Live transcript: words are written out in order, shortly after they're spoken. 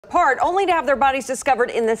Apart, only to have their bodies discovered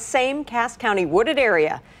in the same Cass County wooded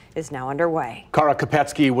area, is now underway. Kylr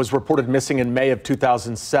Yust was reported missing in May of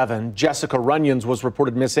 2007. Jessica Runyons was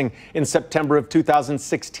reported missing in September of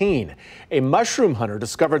 2016. A mushroom hunter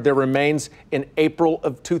discovered their remains in April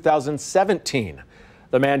of 2017.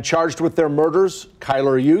 The man charged with their murders,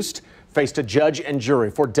 Kylr Yust, faced a judge and jury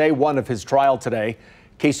for day one of his trial today.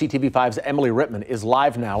 KCTV5's Emily Rittman is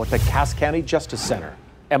live now at the Cass County Justice Center.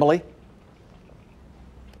 Emily?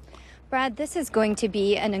 Brad, this is going to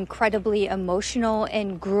be an incredibly emotional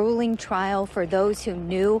and grueling trial for those who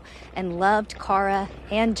knew and loved Kylr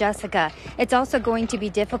and Jessica. It's also going to be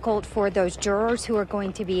difficult for those jurors who are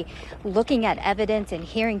going to be looking at evidence and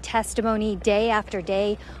hearing testimony day after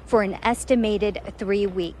day for an estimated 3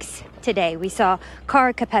 weeks. Today, we saw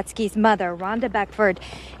Kylr Yust's mother, Rhonda Beckford,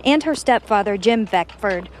 and her stepfather, Jim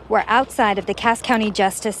Beckford, were outside of the Cass County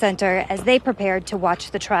Justice Center as they prepared to watch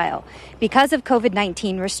the trial. Because of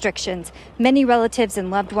COVID-19 restrictions, many relatives and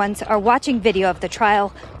loved ones are watching video of the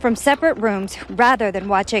trial from separate rooms rather than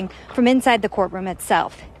watching from inside the courtroom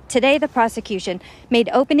itself. Today, the prosecution made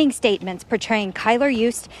opening statements portraying Kylr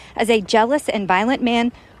Yust as a jealous and violent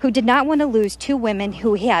man who did not want to lose two women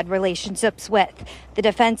who he had relationships with. The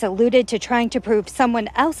defense alluded to trying to prove someone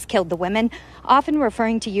else killed the women, often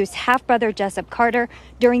referring to Yust's half-brother Jessup Carter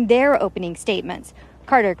during their opening statements.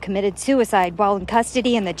 Carter committed suicide while in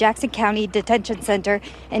custody in the Jackson County Detention Center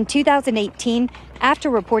in 2018 after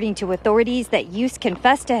reporting to authorities that Yust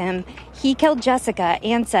confessed to him he killed Jessica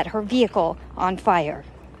and set her vehicle on fire.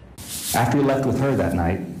 After he left with her that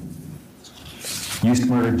night, Yust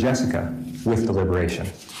murdered Jessica with deliberation,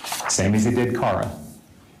 same as he did Kylr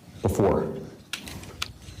before,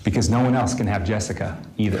 because no one else can have Jessica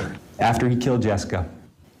either. After he killed Jessica,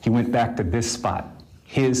 he went back to this spot,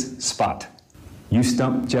 his spot. Yust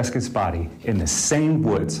dumped Jessica's body in the same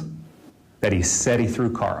woods that he said he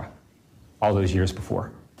threw Kylr all those years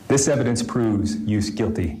before. This evidence proves Yust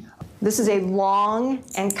guilty. This is a long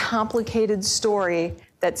and complicated story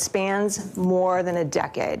that spans more than a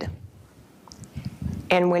decade.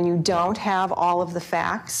 And when you don't have all of the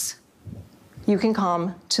facts, you can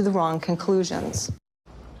come to the wrong conclusions.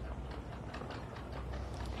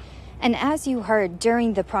 And as you heard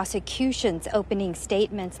during the prosecution's opening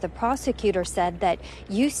statements, the prosecutor said that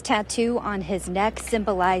Yust's tattoo on his neck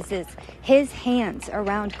symbolizes his hands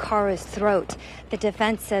around Kylr's throat. The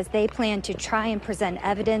defense says they plan to try and present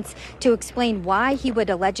evidence to explain why he would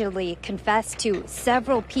allegedly confess to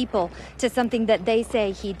several people to something that they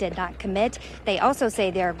say he did not commit. They also say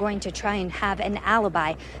they are going to try and have an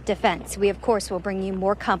alibi defense. We, of course, will bring you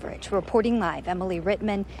more coverage. Reporting live, Emily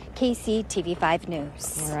Rittman, KCTV5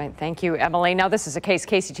 News. All right, thank you, Emily. Now, this is a case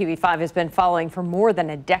KCTV5 has been following for more than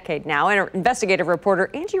a decade now. And our investigative reporter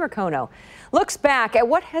Angie Racono looks back at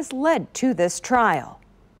what has led to this trial.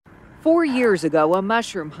 4 years ago, a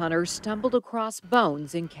mushroom hunter stumbled across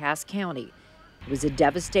bones in Cass County. It was a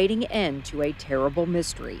devastating end to a terrible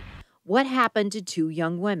mystery. What happened to two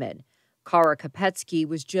young women? Kylr Yust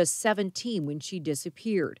was just 17 when she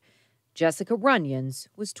disappeared. Jessica Runyons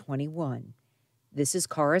was 21. This is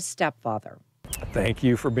Kylr's stepfather. Thank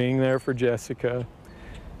you for being there for Jessica.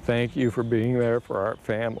 Thank you for being there for our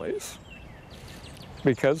families.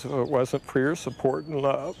 Because if it wasn't for your support and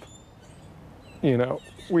love, you know,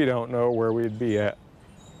 we don't know where we'd be at.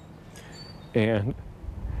 And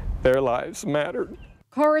their lives mattered.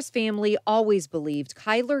 Kylr's family always believed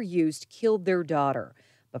Kylr Yust killed their daughter,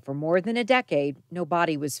 but for more than a decade, no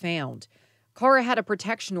body was found. Kylr had a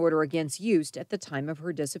protection order against Yust at the time of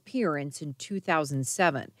her disappearance in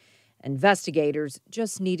 2007. Investigators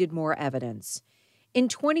just needed more evidence. In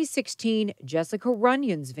 2016, Jessica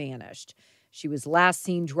Runyons vanished. She was last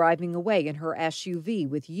seen driving away in her SUV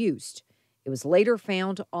with Yust. It was later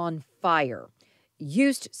found on fire.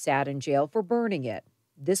 Yust sat in jail for burning it.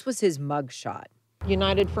 This was his mugshot.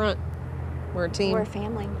 United front. We're a team. We're a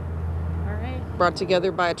family. All right. Brought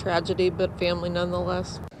together by a tragedy, but family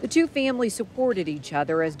nonetheless. The two families supported each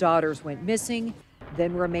other as daughters went missing,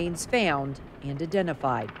 then remains found and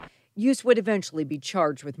identified. Yust would eventually be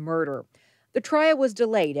charged with murder. The trial was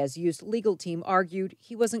delayed as Yust's legal team argued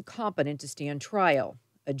he wasn't competent to stand trial.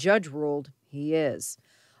 A judge ruled he is.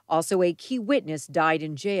 Also, a key witness died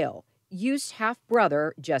in jail, Yust's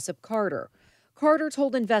half-brother, Jessup Carter. Carter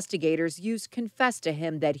told investigators Yust confessed to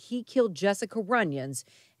him that he killed Jessica Runyons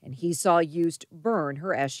and he saw Yust burn her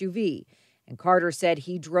SUV. And Carter said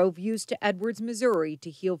he drove Yust to Edwards, Missouri to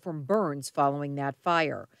heal from burns following that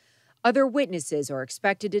fire. Other witnesses are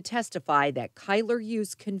expected to testify that Kylr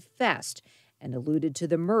Yust confessed and alluded to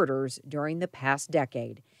the murders during the past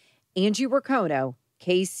decade. Angie Racono,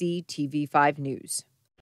 KCTV5 News.